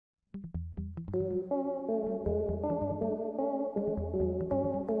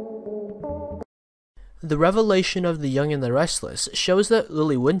The revelation of The Young and the Restless shows that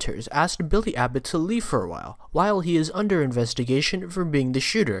Lily Winters asked Billy Abbott to leave for a while he is under investigation for being the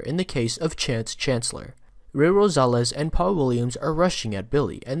shooter in the case of Chance Chancellor. Ray Rosales and Paul Williams are rushing at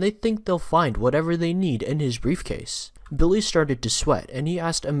Billy, and they think they'll find whatever they need in his briefcase. Billy started to sweat, and he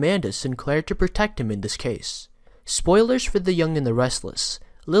asked Amanda Sinclair to protect him in this case. Spoilers for The Young and the Restless.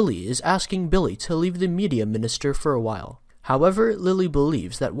 Lily is asking Billy to leave the media minister for a while. However, Lily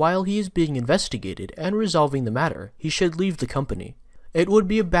believes that while he is being investigated and resolving the matter, he should leave the company. It would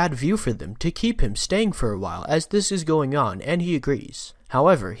be a bad view for them to keep him staying for a while as this is going on, and he agrees.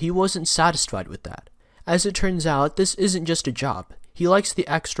 However, he wasn't satisfied with that. As it turns out, this isn't just a job. He likes the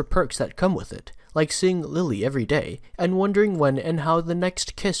extra perks that come with it, like seeing Lily every day and wondering when and how the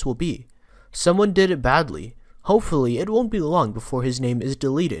next kiss will be. Someone did it badly. Hopefully, it won't be long before his name is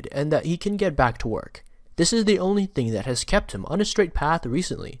deleted and that he can get back to work. This is the only thing that has kept him on a straight path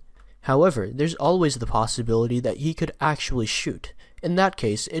recently. However, there's always the possibility that he could actually shoot. In that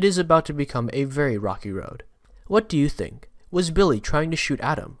case, it is about to become a very rocky road. What do you think? Was Billy trying to shoot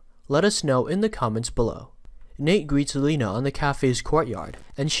Adam? Let us know in the comments below. Nate greets Lena on the cafe's courtyard,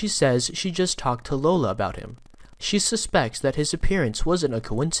 and she says she just talked to Lola about him. She suspects that his appearance wasn't a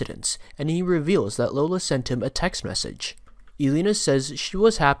coincidence, and he reveals that Lola sent him a text message. Elena says she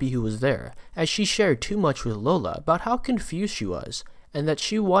was happy he was there, as she shared too much with Lola about how confused she was, and that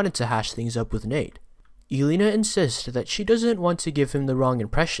she wanted to hash things up with Nate. Elena insists that she doesn't want to give him the wrong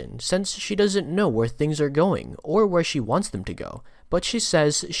impression, since she doesn't know where things are going, or where she wants them to go, but she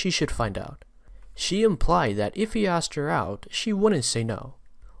says she should find out. She implied that if he asked her out, she wouldn't say no.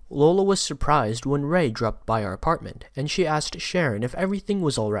 Lola was surprised when Ray dropped by our apartment, and she asked Sharon if everything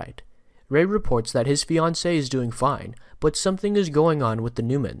was alright. Ray reports that his fiancée is doing fine, but something is going on with the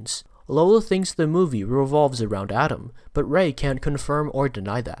Newmans. Lola thinks the movie revolves around Adam, but Ray can't confirm or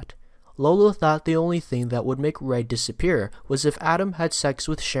deny that. Lola thought the only thing that would make Ray disappear was if Adam had sex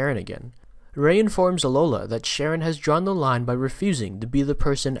with Sharon again. Ray informs Lola that Sharon has drawn the line by refusing to be the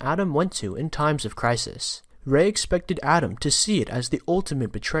person Adam went to in times of crisis. Ray expected Adam to see it as the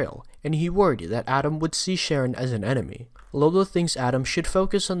ultimate betrayal, and he worried that Adam would see Sharon as an enemy. Lola thinks Adam should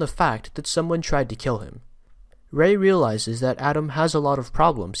focus on the fact that someone tried to kill him. Ray realizes that Adam has a lot of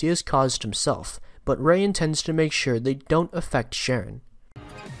problems he has caused himself, but Ray intends to make sure they don't affect Sharon.